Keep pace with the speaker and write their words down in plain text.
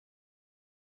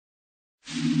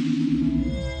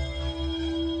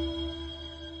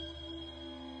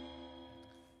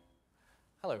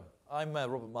Hello, I'm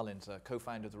Robert Mullins,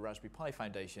 co-founder of the Raspberry Pi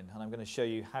Foundation, and I'm going to show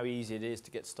you how easy it is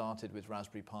to get started with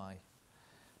Raspberry Pi.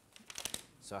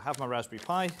 So I have my Raspberry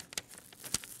Pi.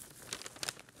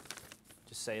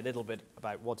 Just say a little bit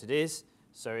about what it is.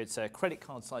 So it's a credit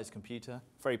card sized computer,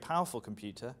 very powerful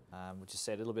computer. We'll just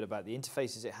say a little bit about the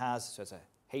interfaces it has. So it's a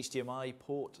HDMI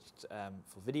port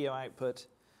for video output,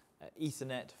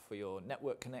 Ethernet for your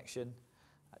network connection,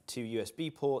 2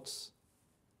 USB ports,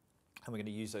 and we're going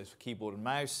to use those for keyboard and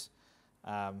mouse,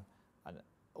 an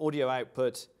audio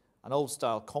output, an old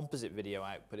style composite video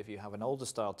output if you have an older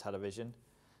style television,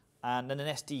 and then an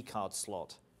SD card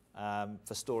slot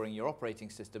for storing your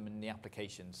operating system and the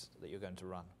applications that you're going to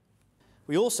run.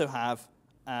 We also have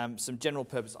some general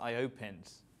purpose I/O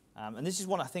pins, and this is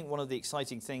I think one of the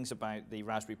exciting things about the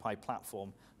Raspberry Pi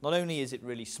platform. Not only is it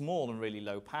really small and really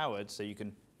low powered, so you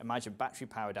can imagine battery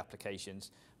powered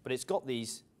applications, but it's got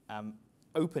these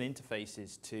open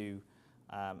interfaces to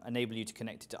enable you to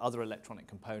connect it to other electronic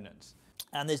components.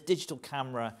 And there's digital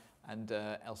camera and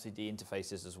LCD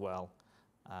interfaces as well.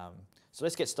 So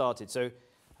let's get started. So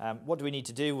what do we need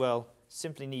to do? Well,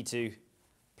 simply need to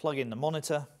plug in the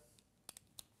monitor,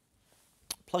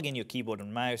 plug in your keyboard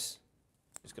and mouse.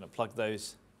 Just going to plug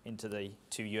those into the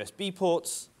 2 USB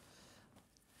ports.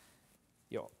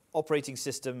 Your operating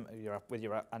system with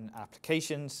your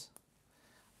applications.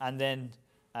 And then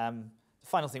the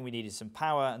final thing we need is some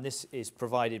power, and this is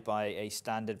provided by a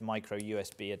standard micro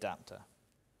USB adapter.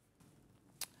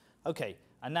 Okay,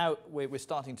 and now we're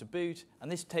starting to boot, and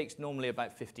this takes normally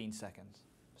about 15 seconds.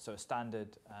 So a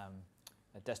standard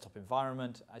desktop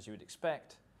environment, as you would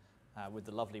expect, with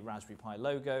the lovely Raspberry Pi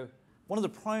logo. One of the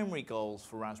primary goals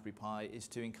for Raspberry Pi is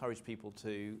to encourage people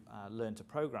to learn to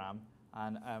program,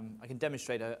 and I can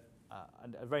demonstrate a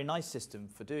very nice system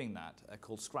for doing that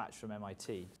called Scratch from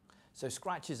MIT. So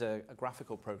Scratch is a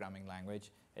graphical programming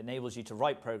language. It enables you to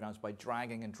write programs by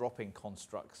dragging and dropping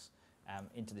constructs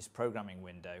into this programming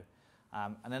window.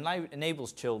 And it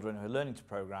enables children who are learning to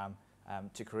program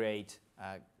to create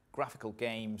graphical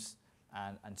games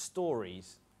and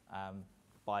stories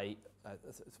by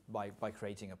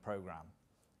creating a program.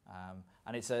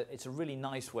 And it's a really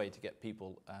nice way to get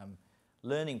people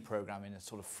learning programming in a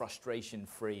sort of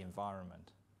frustration-free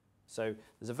environment. So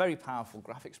there's a very powerful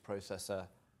graphics processor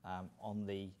on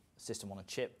the system on a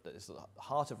chip that is at the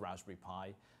heart of Raspberry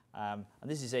Pi, and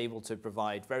this is able to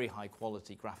provide very high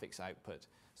quality graphics output,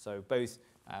 so both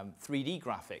 3D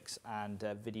graphics and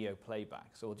video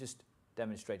playback. So we'll just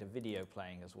demonstrate a video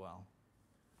playing as well.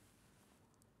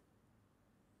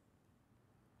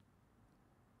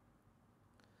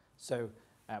 So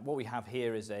what we have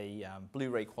here is a Blu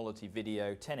Ray quality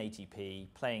video, 1080p,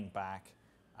 playing back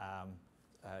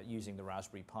using the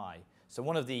Raspberry Pi. So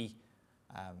one of the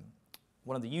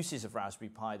uses of Raspberry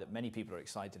Pi that many people are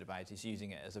excited about is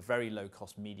using it as a very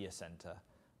low-cost media center,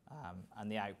 and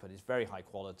the output is very high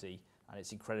quality and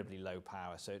it's incredibly low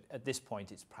power. So at this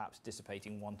point, it's perhaps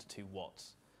dissipating 1 to 2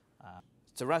 watts.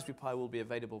 So Raspberry Pi will be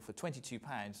available for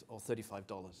 £22 or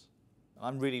 $35.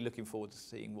 I'm really looking forward to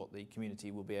seeing what the community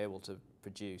will be able to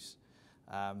produce.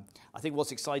 I think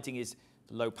what's exciting is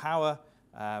the low power,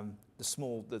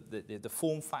 the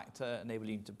form factor,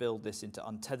 enabling you to build this into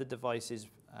untethered devices,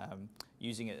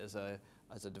 using it as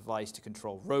a device to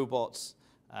control robots.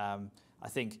 I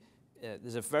think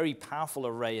there's a very powerful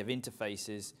array of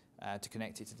interfaces to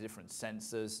connect it to different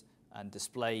sensors and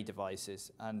display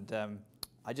devices. And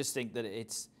I just think that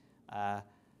it's,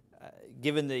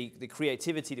 given the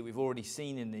creativity that we've already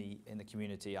seen in the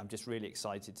community, I'm just really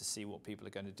excited to see what people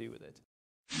are going to do with it.